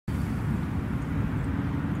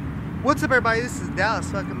What's up, everybody? This is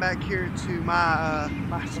Dallas. Welcome back here to my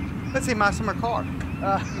my summer car.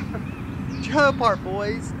 Joe Park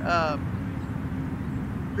boys.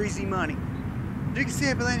 Greasy money. As you can see,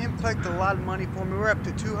 I've been letting him collect a lot of money for me. We're up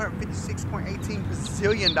to $256.18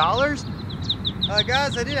 bazillion.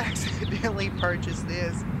 Guys, I did accidentally purchase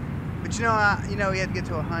this, but we had to get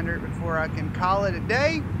to 100 before I can call it a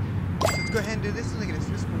day. So let's go ahead and do this. Look at this.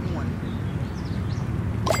 Just for one.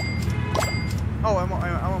 Oh, I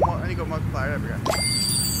need to go multiplier. There we go.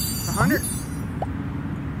 100.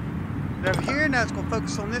 Over here, now it's going to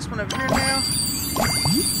focus on this one over here now.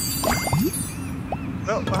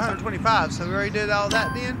 Oh, 125. So we already did all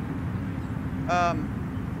that then.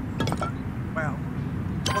 Wow.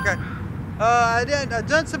 Okay. I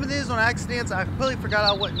done some of these on accidents. I completely forgot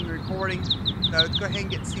I wasn't recording. So let's go ahead and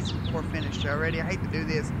get season 4 finished already. I hate to do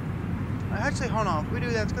this. Actually, hold on. If we do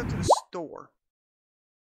that, let's go to the store.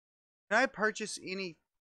 Can I purchase any?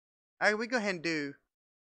 We go ahead and do.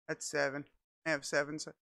 That's 7. I have 7.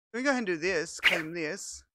 So we go ahead and do this. Claim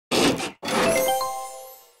this. Alright,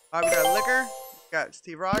 we got liquor. We got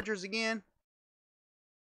Steve Rogers again.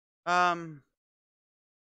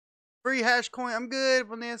 Free hash coin. I'm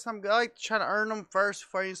good on this. I like to try to earn them first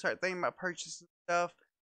before you start thinking about purchasing stuff.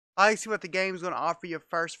 I like to see what the game's going to offer you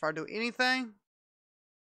first before I do anything.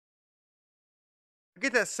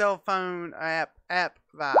 Get that cell phone app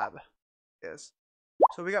vibe. Yes.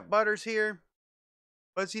 So we got Butters here.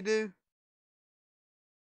 What's he do?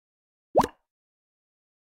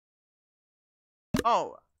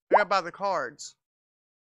 Oh, I gotta buy the cards.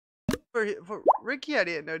 For Ricky, I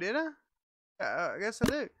didn't know, did I? I guess I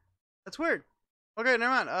do. That's weird. Okay,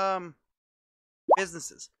 never mind.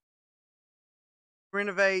 Businesses.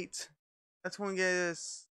 Renovate. That's one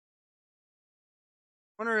guess.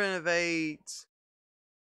 Want to renovate.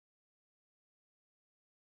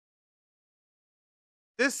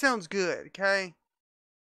 This sounds good, okay?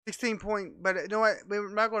 16 point, but you know what?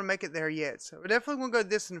 We're not going to make it there yet. So we're definitely going to go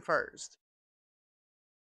this one first.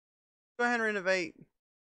 Go ahead and renovate.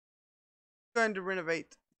 Go ahead and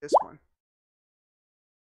renovate this one.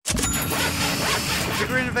 If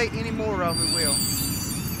we renovate any more of them, we will.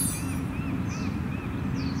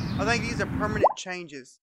 I think these are permanent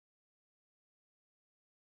changes.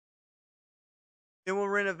 Then we'll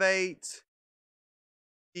renovate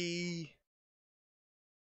the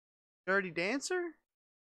Dirty Dancer?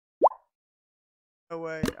 No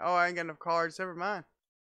way. Oh, I ain't got enough cards. Never mind.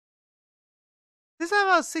 This has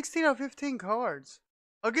about 16 or 15 cards.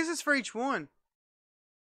 I guess it's for each one.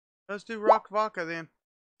 Let's do Rock Vodka then.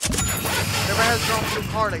 Everybody has their own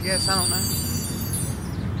blue card, I guess. I don't know.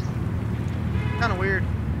 Kind of weird.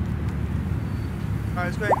 Alright,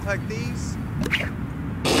 let's go ahead and collect these.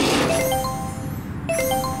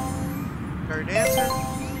 Dirty Dancer.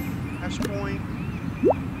 Hash Point.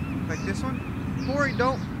 Like this one. Corey,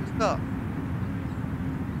 don't stop.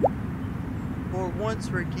 For once,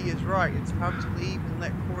 Ricky is right. It's time to leave and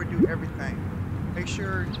let Corey do everything. Make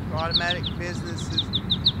sure your automatic business is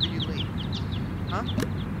where you leave. Huh?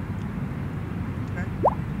 Okay.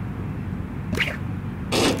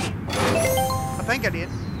 I think I did.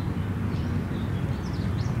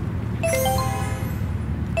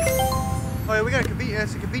 Oh yeah, we got a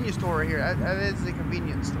convenience store right here. That is the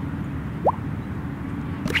convenience store.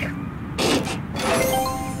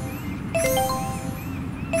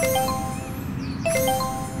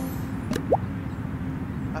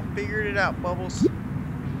 Figured it out, Bubbles.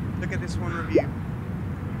 Look at this one review.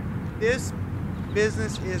 This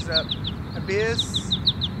business is a Abyss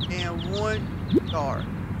and 1 star.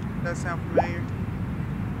 Does that sound familiar?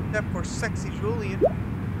 Except for Sexy Julian.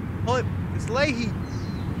 Look, it's Leahy.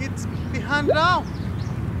 Gets behind it all.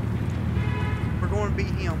 We're going to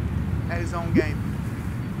beat him at his own game.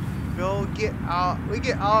 We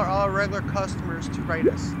get all our regular customers to rate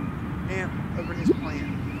us and over his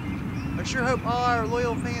plan. I sure hope all our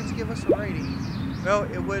loyal fans give us a rating. Well,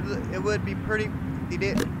 it would be pretty if they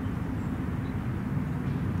didn't.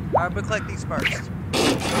 Alright, we'll collect these first.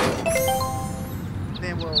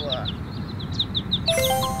 Then we'll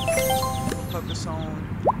focus on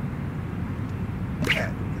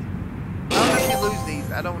that. I don't know if you lose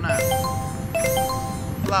these. I don't know.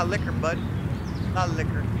 A lot of liquor, bud. A lot of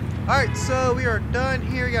liquor. Alright, so we are done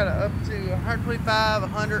here. We got up to 125,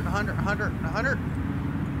 100, 100, 100, 100.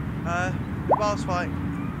 Boss fight.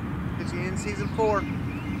 It's in season 4.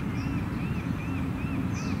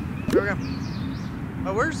 There we go.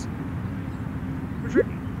 Oh, where's Ricky?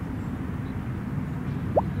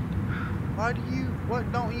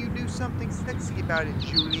 What don't you do something sexy about it,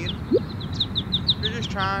 Julian? You're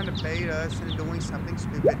just trying to bait us into doing something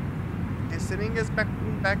stupid and sending us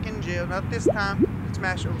back in jail. Not this time.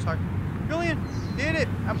 smashed. Oh, sorry. Julian, did it.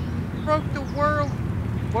 I broke the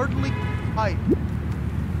worldly pipe.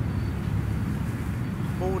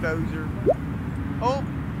 Bulldozer. Oh,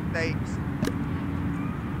 thanks.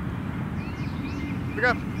 Here we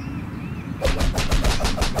go.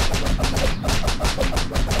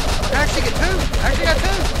 I actually get two. I actually got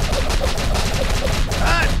two.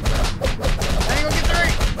 Ah, I ain't gonna get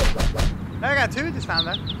three. I got two this time,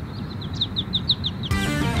 though.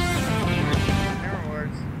 Never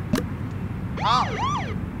works. Oh.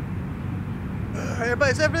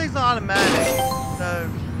 Everything's automatic. So,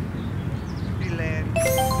 we land.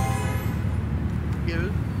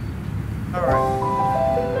 Kill. Alright.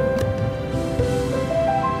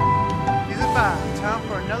 Season 5. Time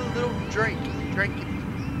for another little drink. Drink it.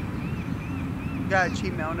 Got an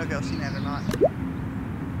achievement. I don't know if y'all seen that or not.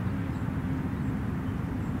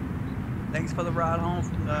 Thanks for the ride home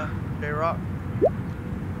from the J-Rock.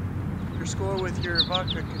 Your score with your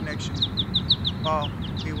vodka connection. While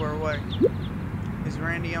we were away. Is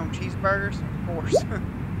Randy on cheeseburgers? Of course. The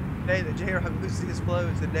day that J-Rock loses his flow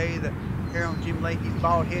is the day that here on Jim Leahy's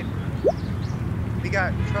bald head. We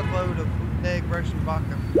got a truckload of bootleg Russian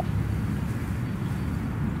vodka.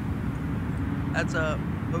 That's a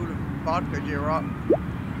load of vodka, J-Rock.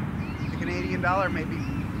 The Canadian dollar, maybe.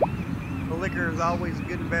 The liquor is always a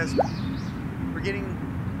good investment. We're getting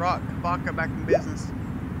vodka back in business.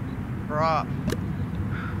 Rock.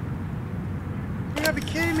 You gotta be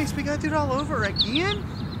kidding me, so we gotta do it all over again?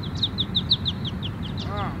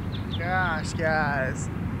 Oh gosh, guys.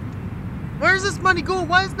 Where's this money going?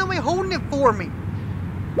 Why is nobody holding it for me?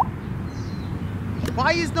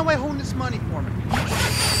 Why is nobody holding this money for me?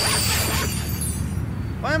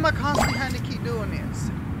 Why am I constantly having to keep doing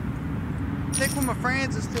this? Take one of my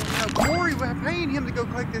friends and still, Corey, we're paying him to go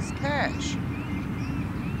collect this cash.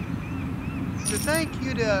 So thank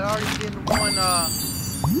you to already been the one,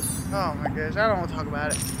 oh my gosh, I don't want to talk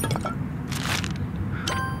about it.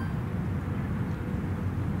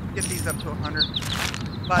 Get these up to 100.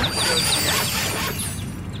 Buy the goes here.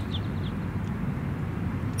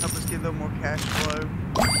 Help us get a little more cash flow.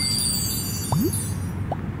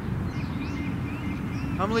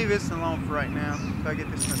 I'm gonna leave this alone for right now. So I get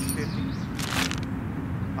this one to 50.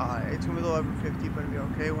 It's gonna be a little over 50, but it'll be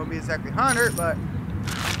okay. It won't be exactly 100, but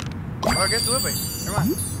I guess it will be. Never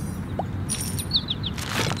mind.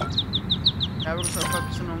 Now we're gonna start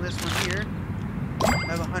focusing on this one here.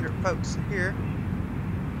 I have 100 folks here.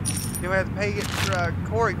 Then we have to pay for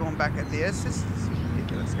Corey going back at this. This is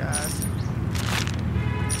ridiculous, guys.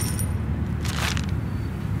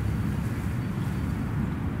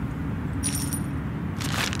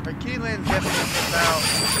 Alright, Kittyland's definitely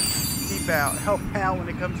help out when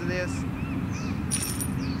it comes to this.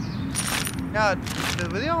 Now,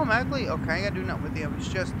 will they automatically? Okay, I ain't gotta do nothing with them. It's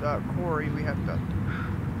just Corey we have to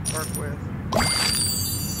work with.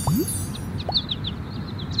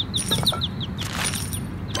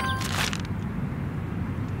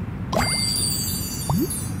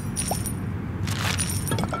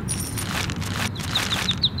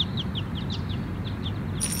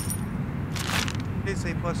 Did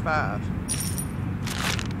say +5.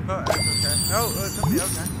 Oh, that's okay. Oh, it's okay.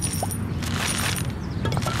 Okay.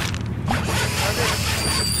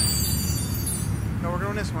 No, we're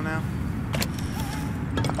doing this one now.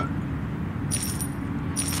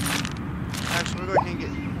 Actually, we'll go ahead and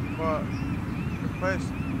get what? Request.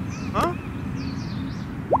 Huh?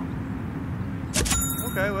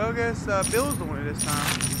 Okay, well, I guess Bill's doing it this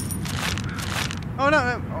time. Oh, no.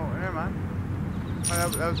 Oh, never mind. Oh,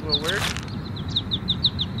 that was a little weird.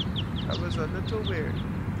 That was a little weird.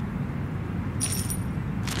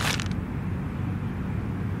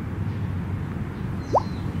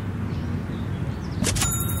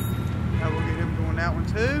 Now we'll get him doing that one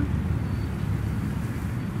too.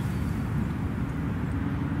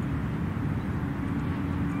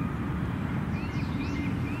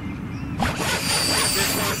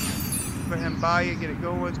 This one, go ahead and buy it, get it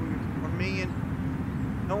going so we get 1 million.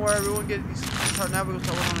 Don't worry, everyone get these. Now we're gonna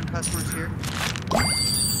start working on the customers here.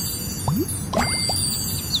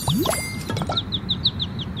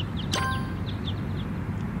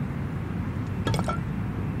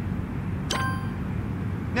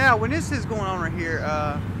 Now, when this is going on right here,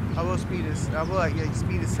 I will speed this. I will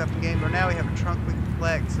speed this up in game. But now we have a trunk we can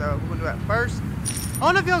collect, so we're gonna do that first. I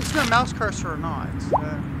don't know if y'all can see my mouse cursor or not.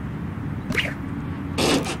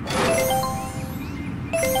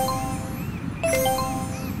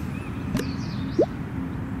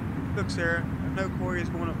 Look, Sarah. I know Corey is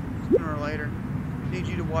going up sooner or later. I need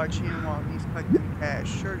you to watch him while he's collecting cash.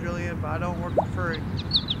 Sure, Julian, but I don't work for free.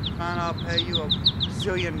 Fine, I'll pay you $1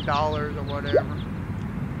 zillion or whatever.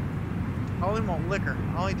 I only want liquor.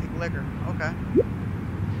 I only take liquor. Okay.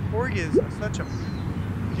 Corey is such a...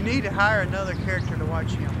 You need to hire another character to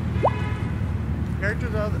watch him.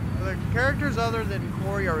 Characters other than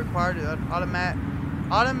Corey are required to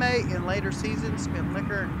automate in later seasons, spend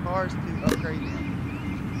liquor and cars to upgrade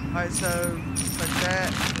them. Alright, so like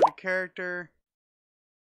that. The character.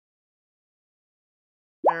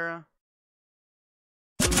 Sarah.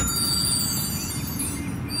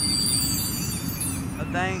 I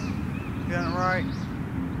think. Got it right.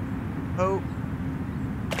 Hope.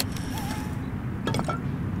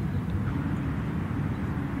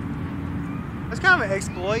 That's kind of an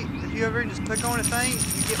exploit. If you ever just click on a thing,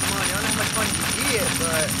 you get money. I don't know how much money you get,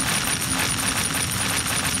 but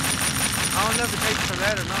I don't know if it takes for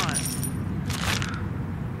that or not.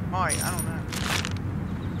 Might, I don't know.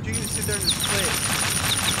 But you can just sit there and just click.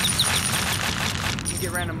 You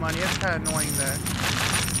get random money. That's kind of annoying though.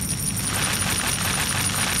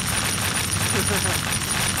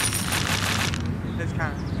 That's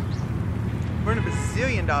kind of... We're in $1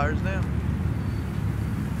 bazillion now.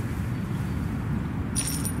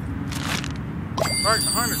 Alright,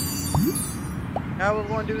 100. Now what we're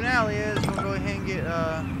going to do now is we're going to go ahead and get,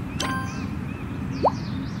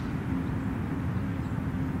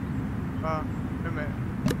 wait a minute.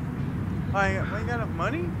 We ain't got enough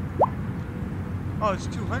money? Oh, it's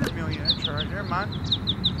 200 million. That's right. Never mind.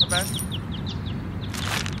 Not bad.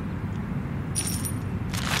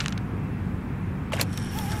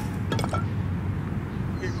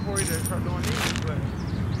 Get Corey to start doing these, but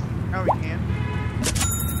now we can.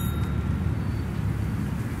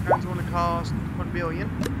 That's going to cost $1 billion.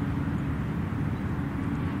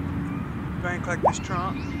 Go ahead and collect this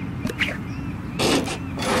trunk.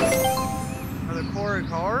 Another Corey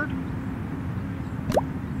card.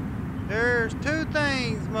 There's two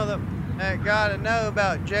things, that gotta know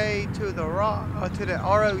about J to the ROC.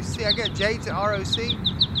 I got J to ROC.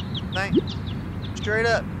 Think straight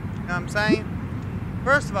up. You know what I'm saying?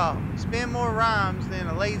 First of all, spin more rhymes than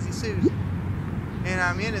a lazy Susan. And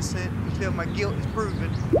I'm innocent until my guilt is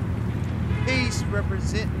proven. Peace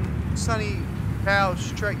representing sunny bow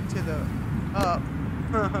straight to the up.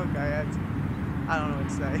 Okay, that's... I don't know what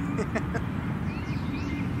to say.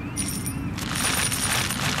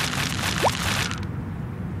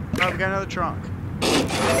 Oh, we got another trunk.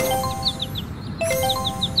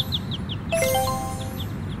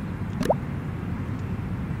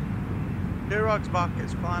 Xerox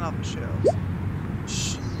buckets flying off the shelves.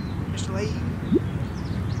 Shh, Mr. Lee.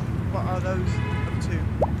 What are those up to?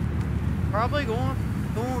 Probably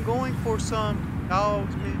going for some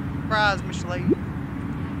dogs fries, Mr. Lee.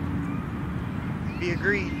 Be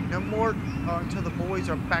agreed. No more until the boys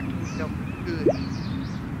are back to themselves good.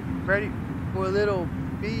 Ready for a little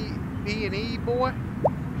B&E boy?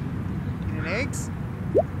 Eating eggs?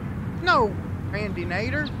 No, Randy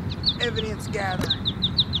Nader. Evidence gathering.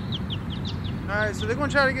 Alright, so they're going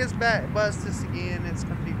to try to get us back, bust this again. It's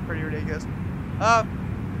going to be pretty ridiculous.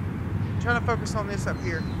 Trying to focus on this up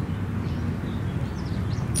here.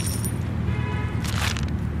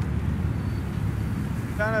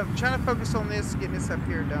 Trying to focus on this, getting this up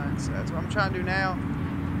here done. So that's what I'm trying to do now.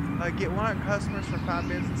 Get 100 customers for 5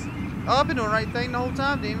 business. Oh, I've been doing the right thing the whole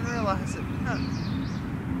time. Didn't even realize it. Huh.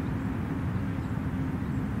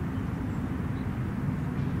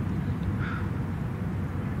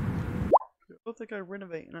 I don't think I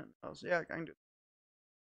renovate nothing else. Yeah, I can do it.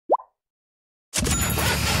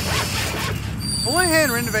 I went ahead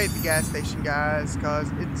and renovated the gas station, guys,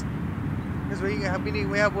 because we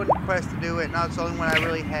have one request to do it, and that's the only one I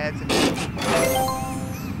really had to do.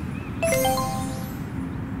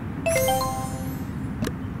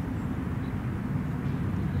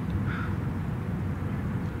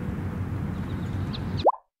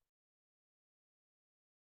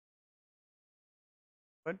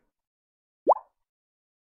 What?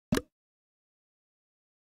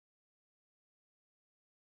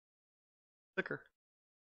 Liquor.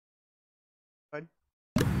 What?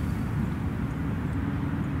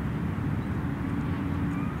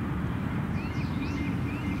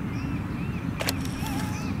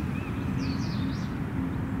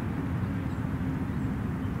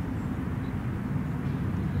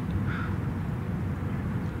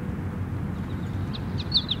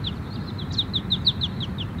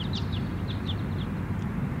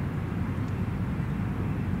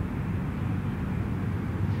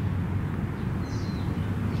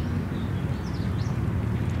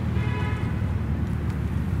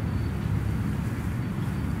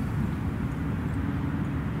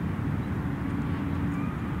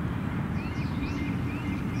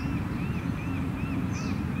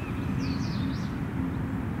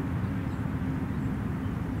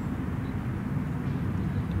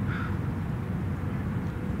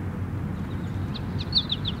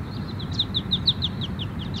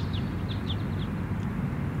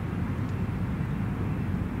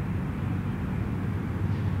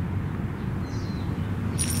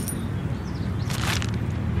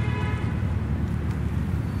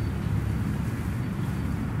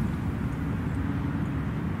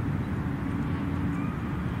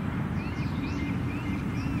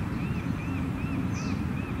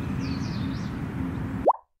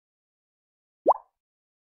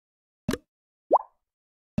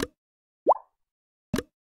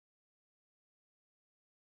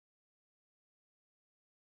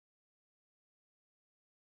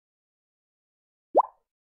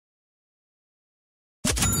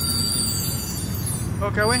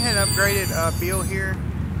 Okay, I went ahead and upgraded Bill here.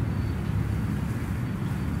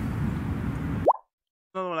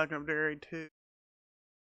 Another one I can upgrade too.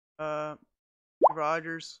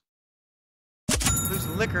 Rogers.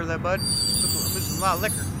 Losing liquor there, bud. I'm losing a lot of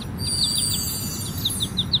liquor.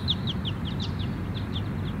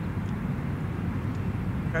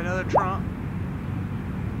 Got another trunk.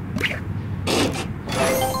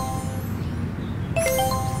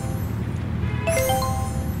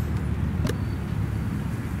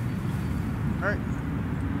 Alright.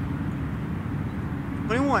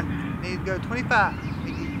 21. Need to go 25.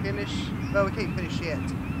 Need to finish. Well, we can't finish yet.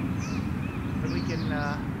 But we can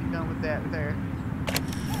be done with that there.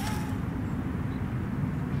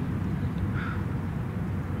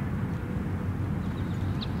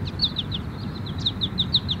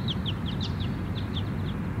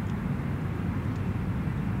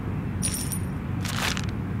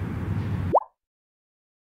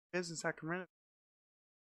 Business I can rent.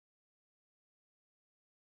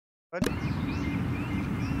 What?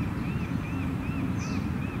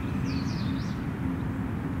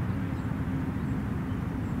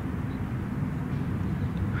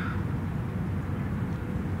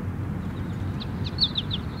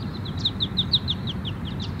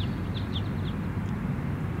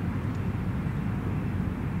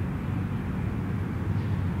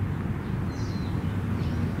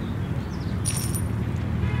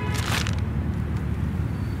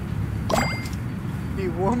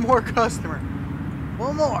 Need one more customer.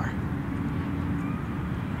 One more.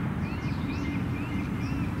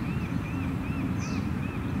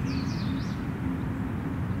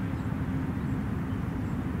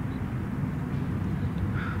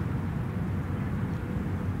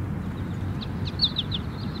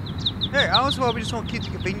 Hey, honestly, we just want to keep the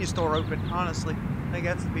convenience store open. Honestly, I think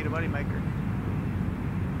that's to be the moneymaker.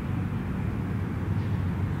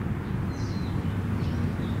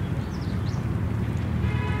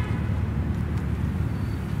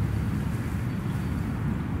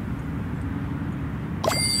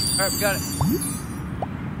 Alright, we got it.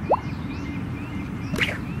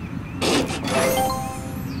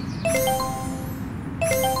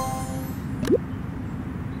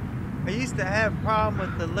 I used to have a problem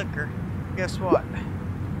with the liquor. Guess what?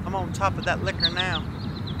 I'm on top of that liquor now.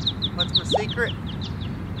 What's my secret?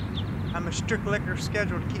 I'm a strict liquor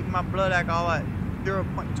schedule to keep my blood alcohol at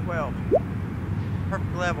 0.12.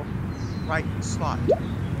 Perfect level. Right slot.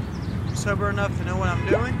 I'm sober enough to know what I'm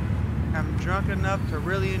doing. I'm drunk enough to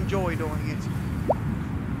really enjoy doing it.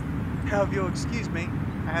 Now, if you'll excuse me,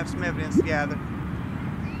 I have some evidence to gather.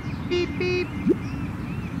 Beep beep.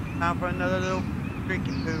 Time for another little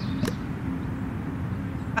drinking poo.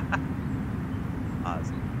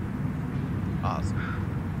 Awesome. Awesome.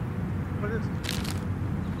 What is it?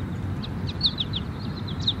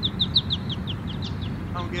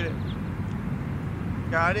 I don't get it.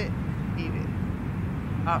 Got it. Eat it.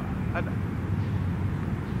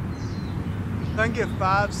 I can get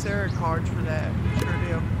 5 Sarah cards for that. Sure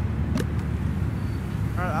deal.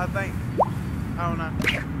 I think. I don't know.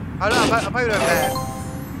 I don't know. I probably do bad.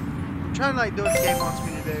 I'm trying to like do what the game wants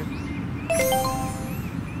me to do.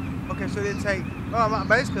 Okay, so it didn't take. Oh,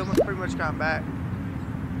 basically, I'm pretty much got back.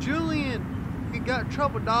 Julian, you got in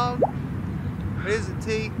trouble, dog. What is it,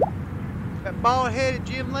 T? That bald-headed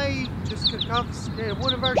Jim Lay just confiscated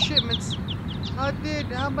one of our shipments. I did.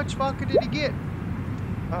 How much vodka did he get?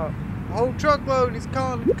 A whole truckload, and he's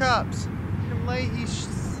calling the cops. Jim Lay, he's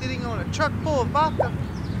sitting on a truck full of vodka.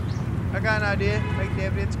 I got an idea. Make the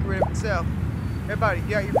evidence correct itself. Everybody,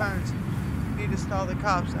 get out your phones. You need to stall the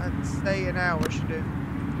cops. I'd say an hour should do.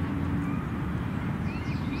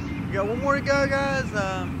 We got one more to go, guys.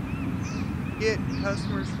 Get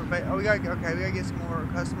customers for we gotta get some more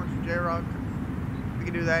customers for J-Rock. We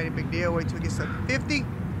can do that, ain't a big deal. Wait till we get to 50.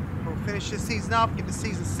 We'll finish this season off, get to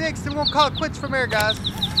season 6, then we'll call it quits from there, guys.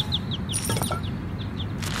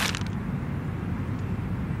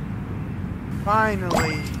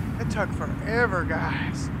 Finally. It took forever,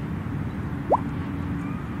 guys.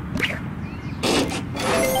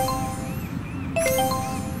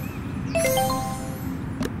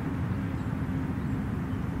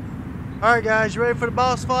 Alright guys, you ready for the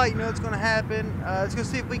boss fight? You know what's going to happen. Let's go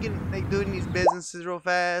see if we can make do these businesses real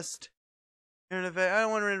fast. Renovate. I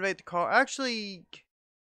don't want to renovate the car. Actually,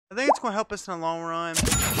 I think it's going to help us in the long run.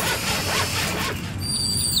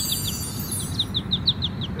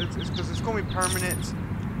 It's because it's going to be permanent.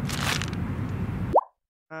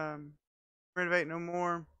 Renovate no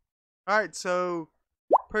more. Alright, so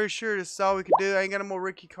pretty sure this is all we can do. I ain't got no more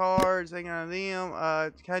rookie cards. I ain't got none of them.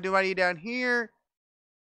 Can I do any down here?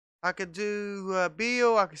 I could do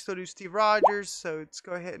Bill. I could still do Steve Rogers. So let's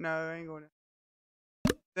go ahead. No, I ain't going to.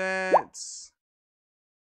 That's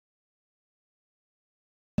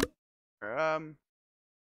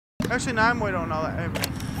actually no, I'm waiting on all that. I'm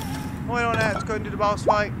waiting on that. Let's go and do the boss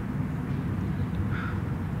fight.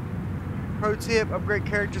 Pro tip: upgrade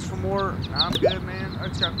characters for more. Nah, I'm good, man.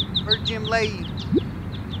 Let's go. Where's Jim Lee?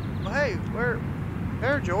 Well, hey, where?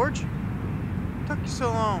 There, George. What took you so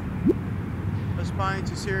long? Responding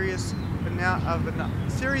to series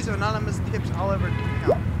series of anonymous tips all over the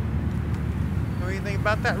account. Know anything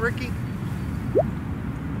about that, Ricky?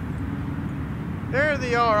 There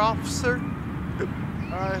they are, officer.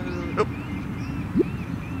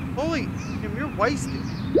 Holy, Jim, you're wasted.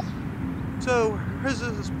 So, here's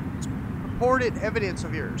this reported evidence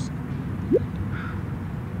of yours.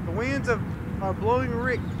 The winds are blowing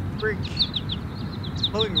Hick.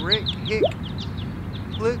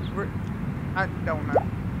 I don't know.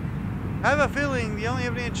 I have a feeling the only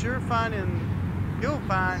evidence you'll find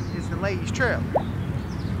is the lady's trail.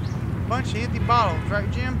 A bunch of empty bottles,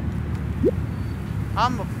 right, Jim?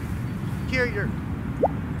 I'm a carrier.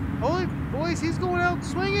 Holy boys, he's going out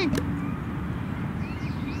swinging. Come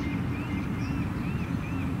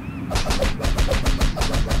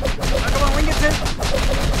on, Wingington.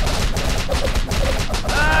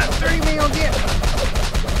 3 meal get.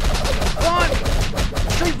 One.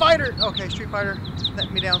 Street Fighter. Okay, Street Fighter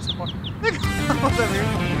let me down so far. Look, what's over here?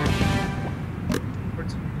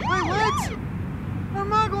 Wait, what? Where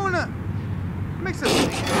am I going to? Makes sense.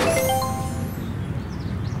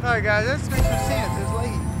 Alright, guys, that makes some sense. It's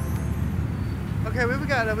late. Okay, we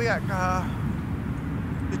got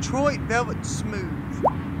Detroit Velvet Smooth.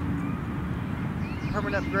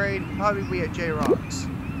 Permanent upgrade. Probably be at J-Rocks.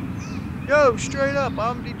 Yo, straight up,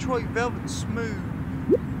 I'm Detroit Velvet Smooth.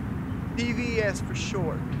 DVS for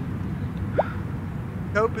short.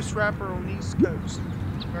 Dopest rapper on the East Coast,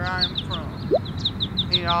 where I am from.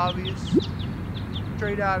 Ain't obvious.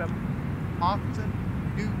 Straight out of Moncton,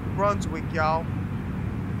 New Brunswick, y'all.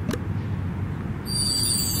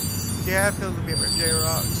 Yeah, I feel to be at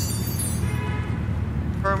J-Rocks.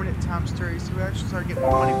 Permanent ×3, so we actually start getting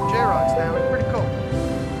more money from J-Rocks now. It's pretty cool.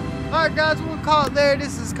 Alright, guys, we'll call it there.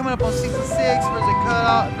 This is coming up on season 6. There's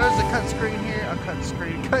a cut screen here. A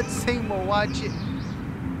cut scene. We'll watch it.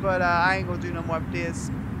 But I ain't gonna do no more of this.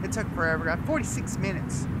 It took forever. Got 46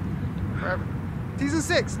 minutes. Forever. Season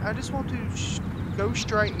 6. I just want to go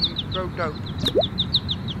straight and grow dope.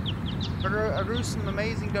 I grew some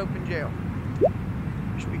amazing dope in jail.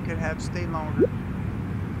 Wish we could have stayed longer.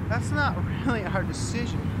 That's not really our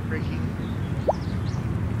decision, Ricky.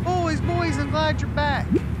 Boys, I'm glad you're back.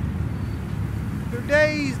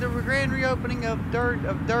 Today's the grand reopening of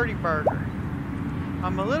Dirty Burger.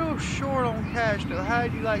 I'm a little short on cash, though.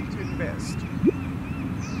 How'd you like to invest?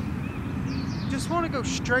 Just want to go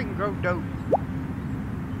straight and grow dope.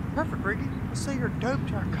 Perfect, Ricky. Let's sell your dope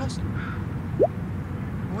to our customer.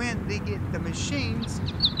 When they get the machines,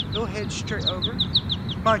 they'll head straight over.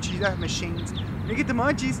 Munchies, not machines. When you get the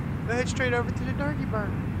munchies, they'll head straight over to the Dirty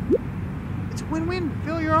Burger. It's a win-win.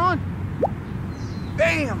 Phil, you're on.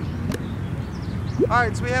 Bam!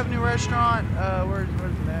 Alright, so we have a new restaurant. Where's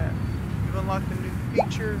it at? We've unlocked a new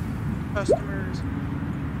feature. Customers.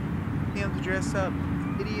 Them to dress up.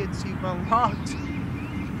 Idiots you've unlocked.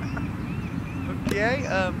 Okay,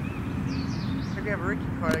 I think we have a Ricky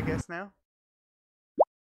card, I guess, now.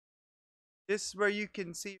 This is where you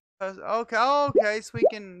can see. Okay, so we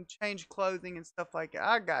can change clothing and stuff like that.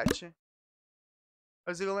 I gotcha.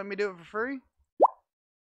 Oh, is it gonna let me do it for free?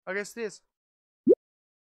 I guess it is.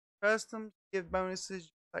 Custom give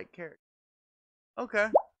bonuses like character. Okay.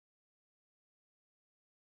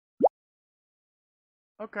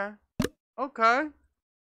 Okay.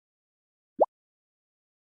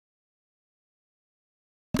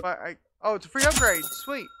 But oh, it's a free upgrade.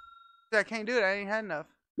 Sweet. I can't do it. I ain't had enough.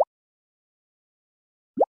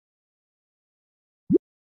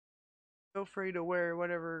 Feel free to wear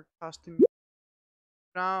whatever costume.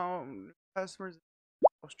 No, customers.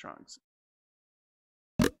 Trunks.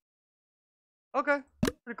 Okay,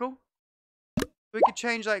 pretty cool. We could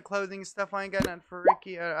change like clothing and stuff. I ain't got nothing for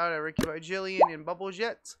Ricky. Ricky, but Jillian and Bubbles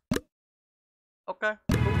yet. Okay.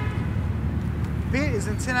 Cool. Bid is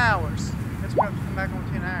in 10 hours. That's when I have to come back on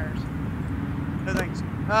 10 hours. No thanks.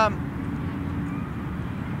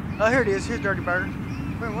 Oh, here it is. Here's Dirty Burger.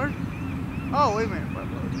 Wait, where? Oh, wait a minute.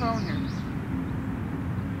 What's going on here?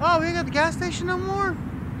 Oh, we ain't got the gas station no more?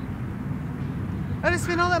 I just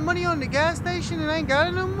spent all that money on the gas station and I ain't got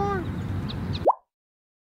it no more?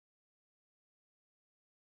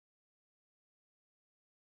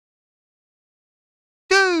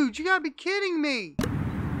 Dude, you gotta be kidding me!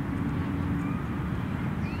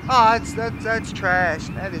 Oh, that's trash.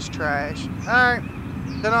 That is trash. Alright.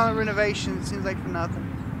 Done all the renovation, seems like for nothing.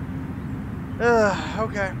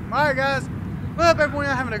 Okay. Alright, guys. Well, hope everyone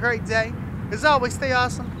is having a great day. As always, stay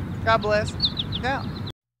awesome. God bless. Now.